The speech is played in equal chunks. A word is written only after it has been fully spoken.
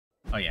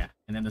Oh yeah,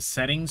 and then the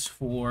settings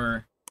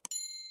for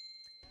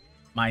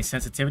my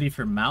sensitivity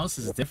for mouse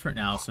is different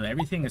now, so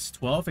everything is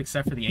 12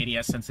 except for the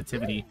ADS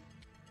sensitivity,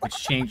 which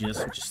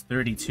changes, which is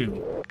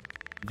 32.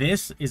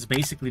 This is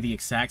basically the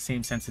exact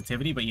same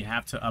sensitivity, but you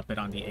have to up it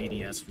on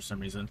the ADS for some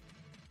reason.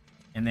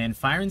 And then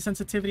firing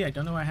sensitivity, I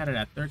don't know, I had it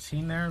at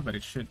 13 there, but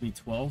it should be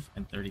 12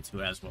 and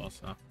 32 as well,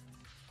 so.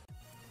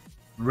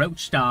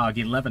 Roach Dog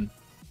 11.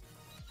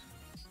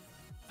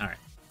 Alright.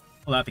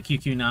 Pull out the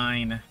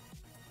QQ9,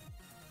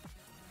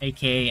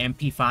 aka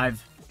MP5.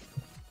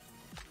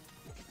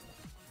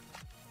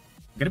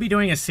 I'm gonna be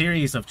doing a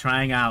series of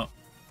trying out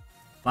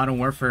Modern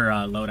Warfare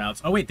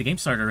loadouts. Oh wait, the game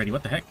started already.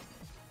 What the heck?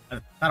 I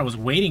thought I was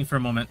waiting for a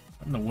moment.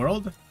 What in the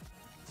world?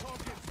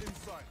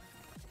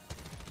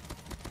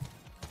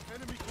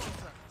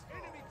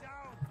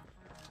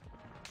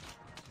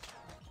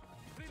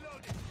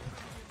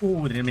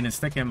 Ooh, didn't mean to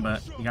stick him,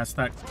 but he got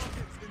stuck.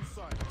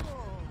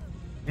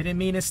 Didn't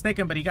mean to stick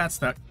him, but he got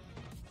stuck.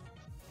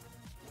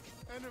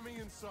 Enemy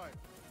in sight.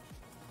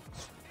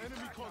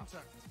 Enemy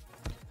contact.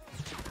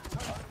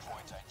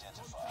 Hardpoint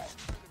identified.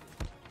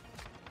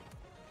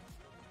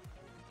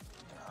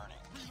 They're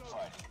hurting. Keep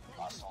fighting.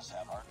 Hostiles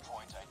have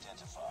hardpoint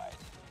identified.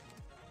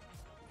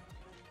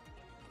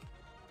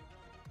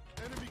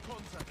 Enemy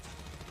contact.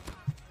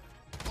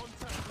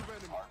 Contact with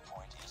enemy.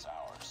 Hardpoint is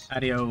ours.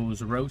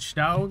 Adios, Roach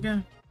Dog.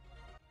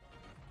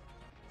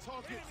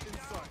 Targets in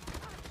sight.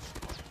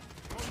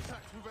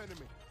 Contact with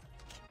enemy.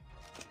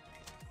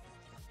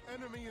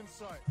 Enemy in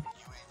sight.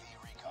 UAV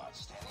recon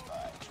standing by.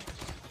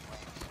 UAV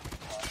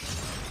recon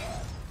standing by.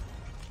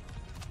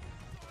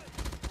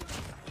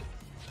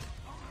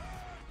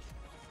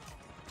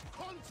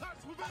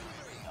 Contact with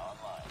enemy.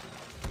 Online.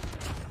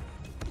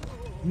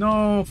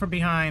 No, from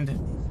behind.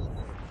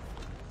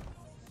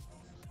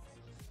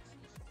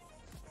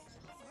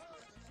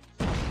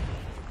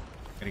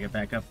 Gotta get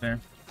back up there.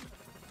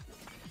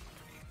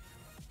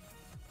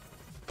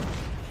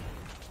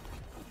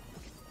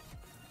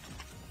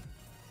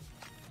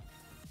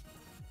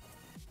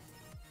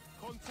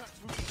 Contact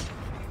with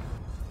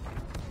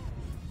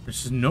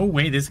There's no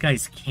way this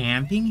guy's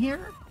camping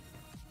here?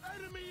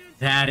 enemy in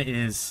That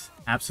is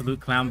absolute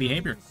clown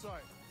behavior.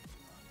 sight.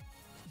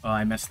 Oh,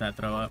 I messed that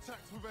throw up.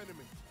 Contact with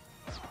enemy.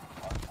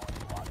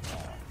 Hardpoint locked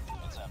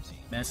down. It's empty.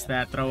 Messed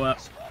that throw up.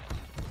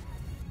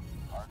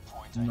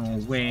 Hardpoint No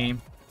identified. way.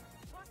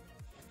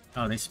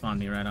 Oh, they spawned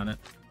me right on it.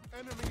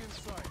 Enemy in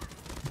sight.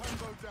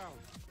 Tango down.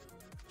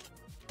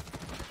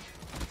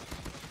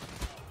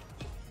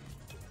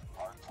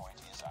 Hardpoint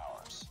is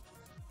ours.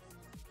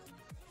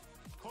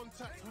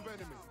 Contact with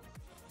enemy.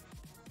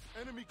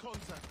 Enemy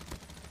contact.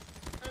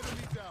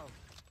 Enemy down.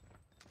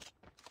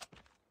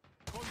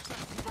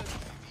 Contact with enemy.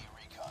 UAV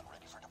recon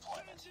ready for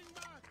deployment.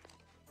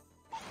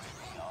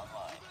 UAV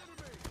online.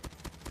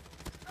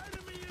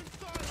 Enemy in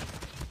sight.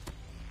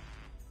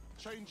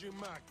 Changing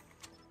mag.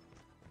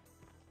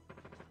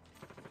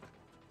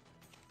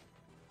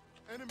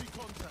 Enemy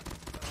contact.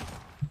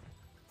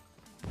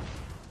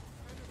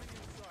 Enemy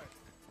in sight.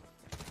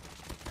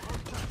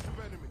 Contact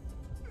with enemy.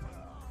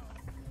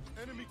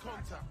 Enemy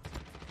contact.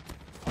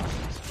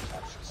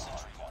 Capture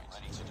sentry gun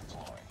ready to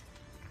deploy.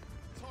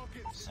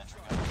 Target.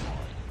 Sentry gun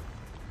deployed.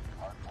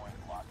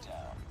 Hardpoint locked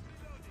down.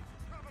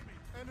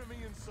 Enemy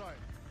in sight.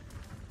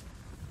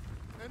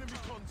 Enemy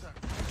contact.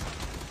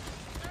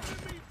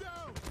 Enemy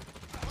down.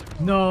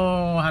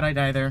 No, how'd I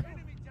die there?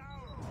 Enemy down.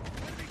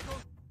 Enemy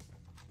contact.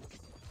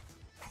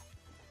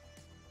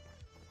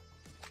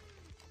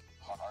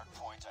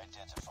 Hardpoint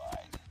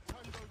identified.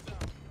 Tango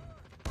down.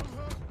 I'm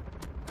hurt.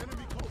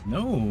 Enemy contact.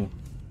 No.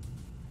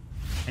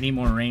 I need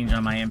more range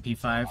on my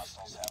MP5.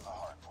 Hostiles have the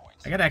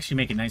hardpoint. I gotta actually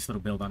make a nice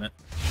little build on it.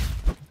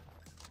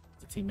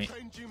 It's a teammate.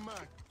 Changing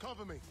mag.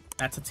 Cover me.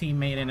 That's a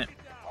teammate in it.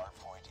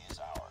 Hardpoint is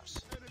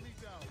ours. Enemy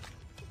down.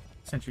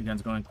 Sentry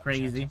gun's going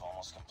crazy. Objective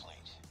almost complete.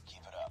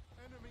 Keep it up.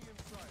 Enemy in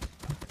sight.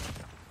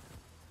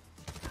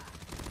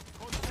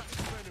 Contact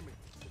with enemy.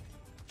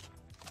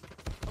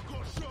 I've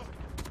got a shot.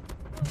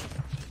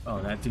 Oh,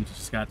 that dude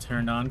just got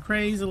turned on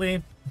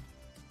crazily.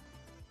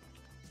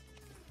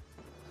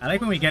 I like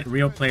when we get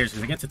real players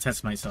because I get to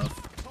test myself.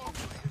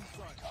 Target in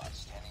sight. Recon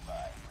standing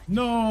by.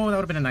 No, that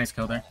would have been a nice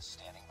kill there.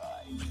 Standing by.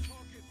 Targets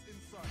in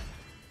sight.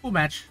 Cool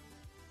match.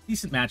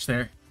 Decent match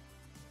there.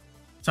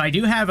 So I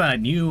do have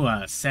new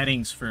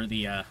settings for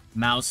the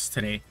mouse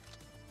today.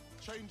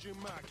 Changing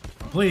mag.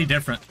 Completely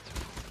different.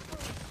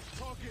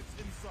 Targets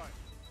in sight.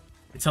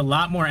 It's a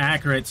lot more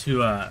accurate to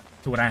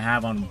what I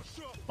have on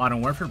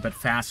Modern Warfare, but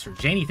faster.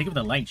 Janie, think of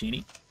the light,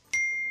 Janie.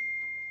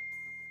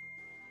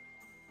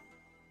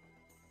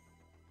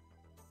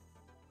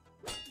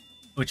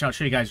 Which I'll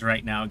show you guys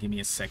right now. Give me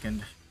a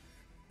second.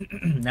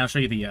 Now I'll show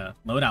you the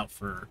loadout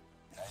for...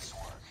 Nice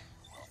work.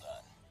 Well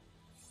done.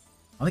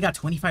 Only got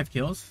 25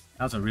 kills?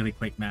 That was a really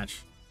quick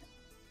match.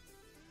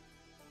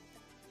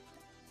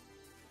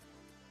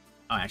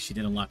 Oh, I actually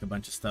did unlock a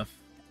bunch of stuff.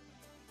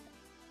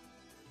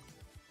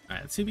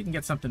 Alright, let's see if we can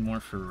get something more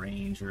for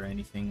range or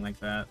anything like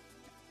that.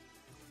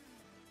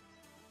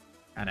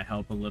 Kinda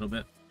help a little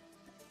bit.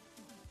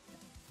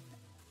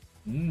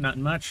 Not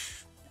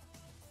much.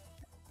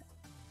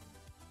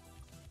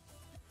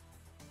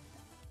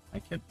 I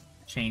could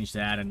change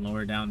that and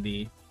lower down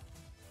the...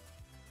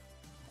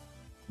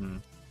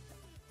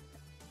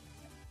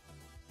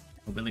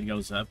 Mobility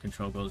goes up,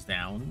 control goes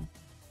down.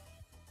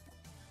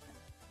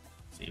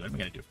 Let's see, what am I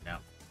gonna do for now?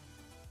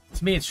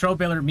 It's me, it's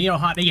Trollbiller, Mio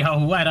Hot.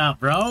 Yo, what up,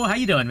 bro? How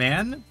you doing,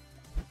 man?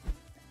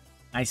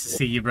 Nice to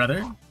see you,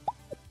 brother.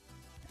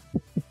 I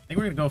think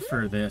we're gonna go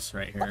for this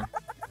right here.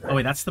 Oh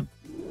wait, that's the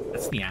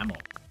ammo.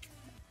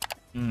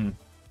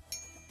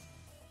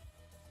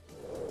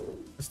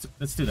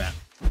 Let's do that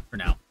for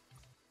now.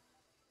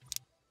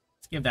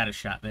 Let's give that a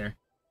shot there.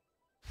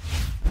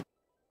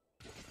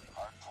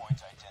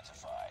 Hardpoint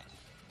identified.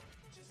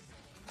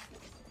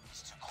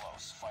 It's too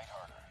close. Fight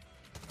harder.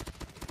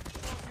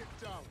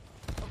 Get down.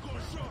 I've got a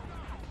shot.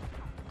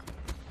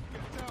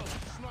 Get down,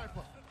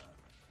 sniper.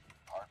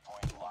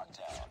 Hardpoint locked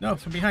down. No,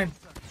 from behind.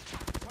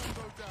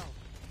 Tango down.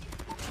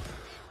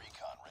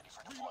 Recon ready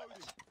for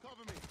Reloading. deployment.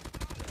 Cover me.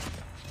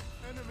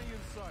 Enemy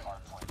in sight.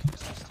 Hardpoint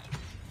contested.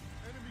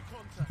 Enemy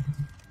contact.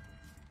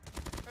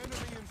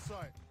 Enemy in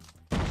sight.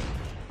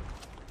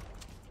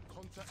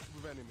 Contact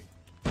with enemy.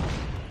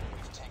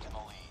 We've taken the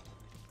lead.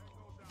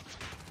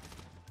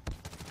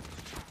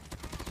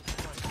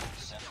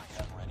 Sentry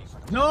gun ready for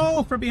deployment.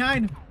 No, from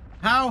behind.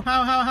 How?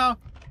 Target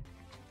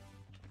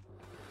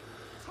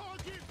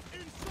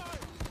in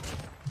sight.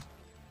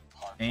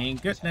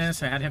 Thank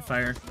goodness, I had hip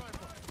fire. Sniper.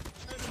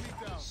 Enemy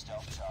down.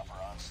 Stealth chopper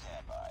on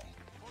standby.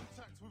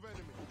 Contact with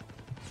enemy.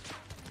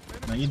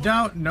 No, you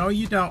don't. No,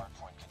 you don't.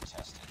 Hardpoint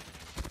contested.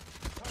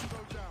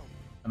 Tango down.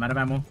 I'm out of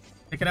ammo.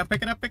 Pick it up,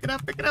 pick it up, pick it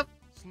up, pick it up.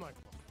 Sniper.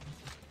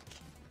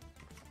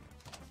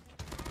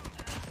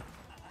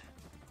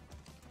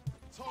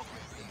 Target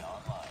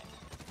Online.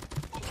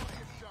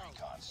 down.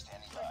 Recon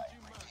standing by.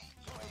 Repeat.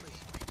 UAV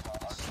recon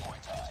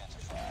hardpoint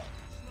identified.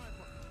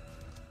 Sniper.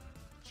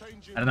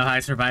 Changing. I don't know how I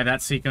survived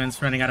that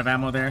sequence, running out of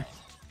ammo there.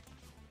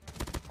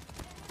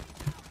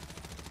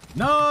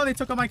 No, they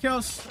took all my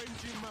kills.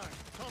 Changing mag.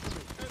 Cover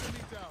me.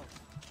 Enemy down.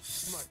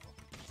 Sniper.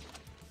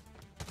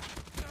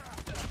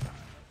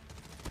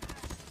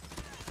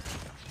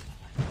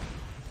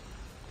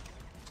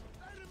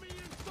 Enemy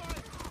in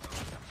sight.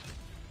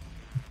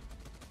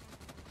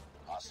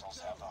 Hostiles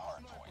have the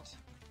hardpoint.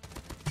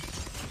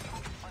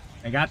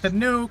 I got the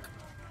nuke.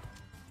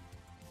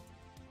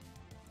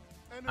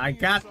 Enemy I in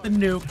got sight. the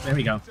nuke. There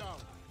we go. Down.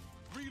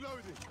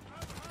 Reloading.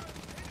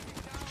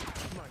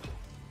 Sniper.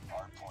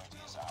 Hardpoint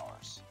is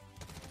ours.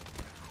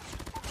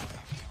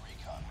 UAV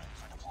recon ready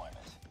for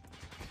deployment.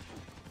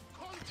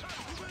 Contact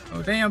with Oh,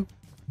 enemy. damn.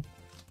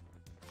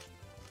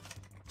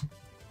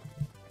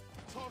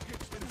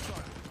 Targets in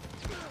sight.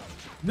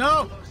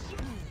 No!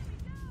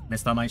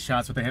 Missed all my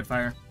shots with the hip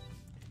fire.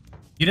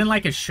 You didn't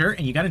like his shirt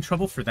and you got in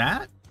trouble for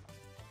that?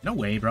 No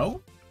way,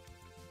 bro.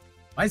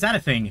 Why is that a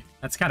thing?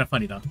 That's kind of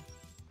funny, though.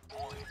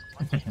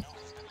 Alright,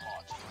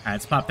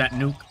 let's pop that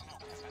nuke.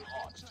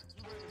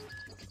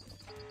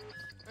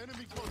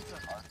 Enemy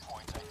contact.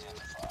 Hardpoint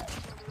identified.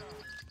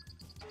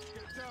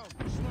 Get down.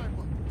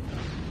 Sniper.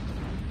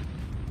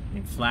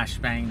 Being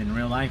flashbanged in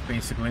real life,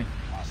 basically.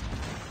 Hostile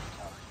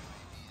counter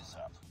UAV is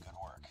up. Good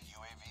work.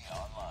 UAV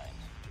online.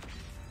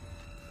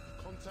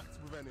 Contact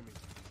with enemy.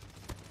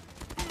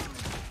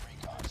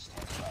 Recon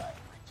standing by.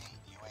 Repeat.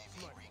 UAV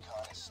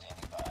recon is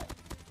standing by.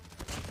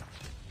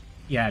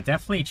 Yeah,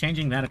 definitely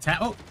changing that attack.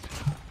 Oh!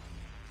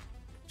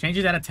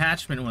 Changing that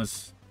attachment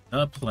was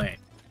the play.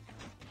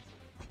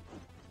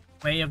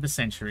 Play of the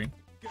century.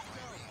 UAV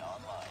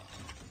online.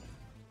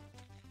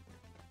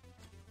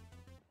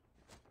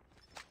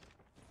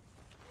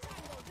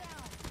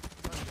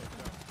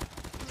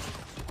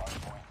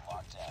 Hardpoint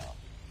locked down.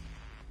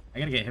 I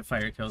gotta get hip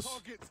fire kills.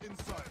 Targets in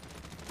sight.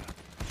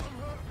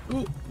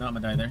 Ooh, no, I'm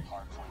gonna die there.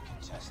 Hardpoint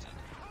contested.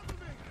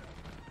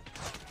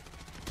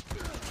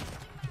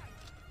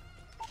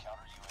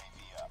 Counter UAV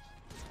up.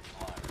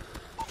 Blind.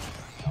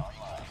 UAV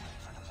online. Ready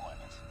for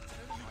deployment.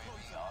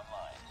 UAV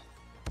online.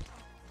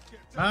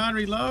 Get down. On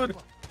reload.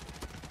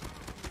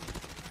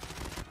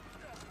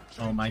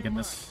 Oh my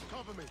goodness.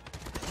 Cover me.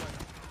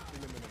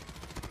 In a minute.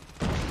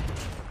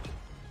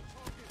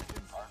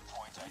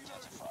 Hardpoint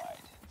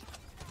identified.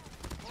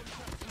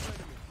 Contact with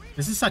enemy.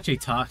 This is such a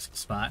toxic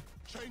spot.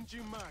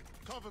 Changing mag.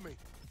 Cover me.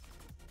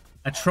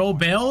 A troll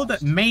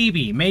build?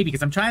 Maybe,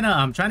 because I'm trying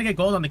to get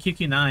gold on the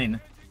QQ9.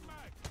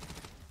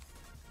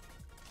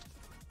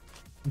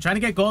 I'm trying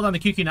to get gold on the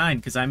QQ9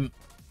 because I'm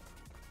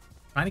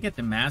trying to get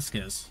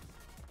Damascus.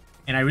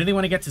 And I really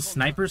want to get to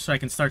sniper so I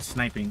can start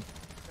sniping.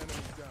 Enemy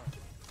down.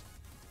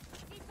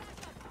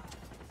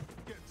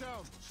 Get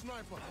down.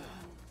 Sniper.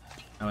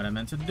 Not what I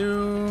meant to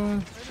do.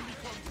 Enemy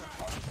contact.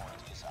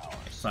 Hardpoint is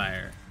ours.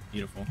 Fire.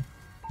 Beautiful.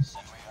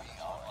 Sentry gun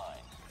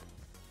online.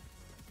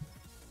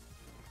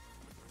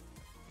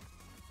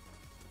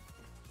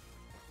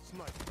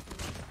 Sniper.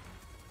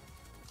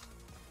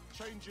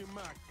 Changing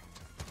mag.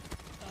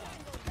 I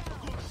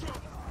got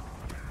shot.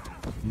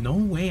 No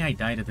way I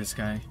died to this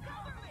guy.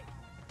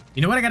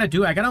 You know what I gotta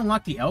do? I gotta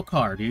unlock the L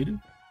car, dude.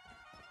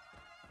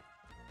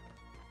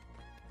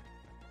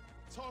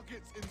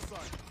 Targets in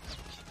sight.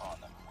 Keep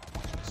on them. We're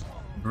winning this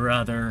one.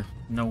 Brother.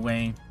 No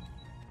way.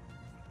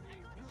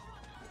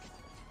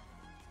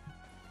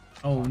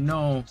 Oh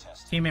no.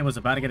 Teammate was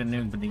about to get a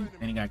nuke, but then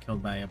he got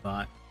killed by a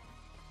bot.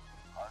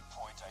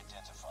 Hardpoint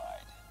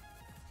identified.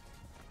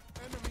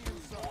 Enemy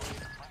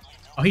inside.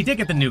 Oh, he did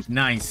get the nuke.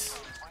 Nice.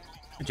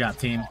 Good job,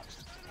 team.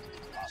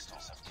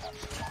 Hostiles have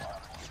captured the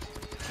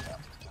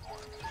hardpoint. Good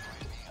work.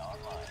 UAV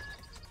online.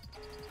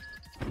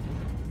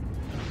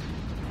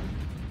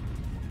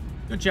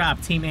 Good job,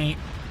 teammate.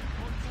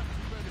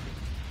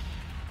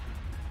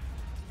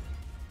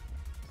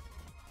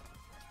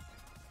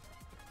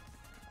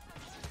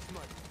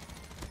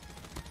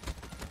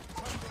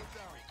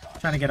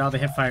 Trying to get all the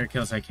hipfire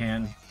kills I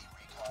can.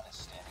 Recon is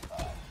standing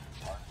by.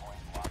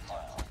 Hardpoint locked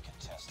down.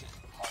 Contested.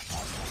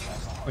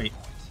 Hardpoint Wait.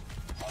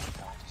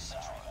 Hardpoint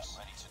sentry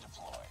ready to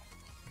deploy.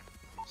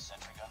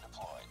 Sentry gun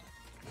deployed.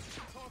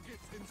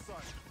 Targets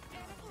inside.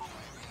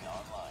 UAV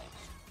online.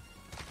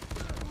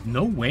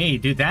 No way,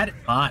 dude. That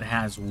bot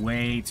has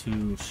way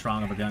too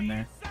strong of a gun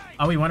there.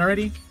 Oh, we won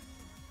already?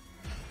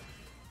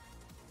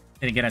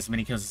 Didn't get as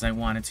many kills as I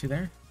wanted to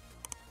there.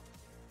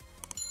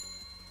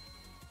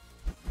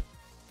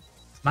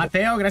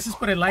 Mateo, gracias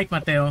por el like,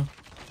 Mateo.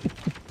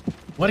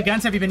 What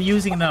guns have you been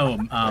using, though,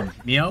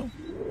 Mio?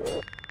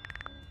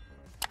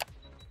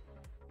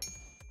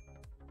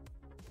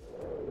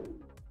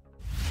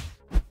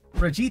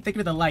 Rajit, thank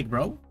you for the like,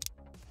 bro.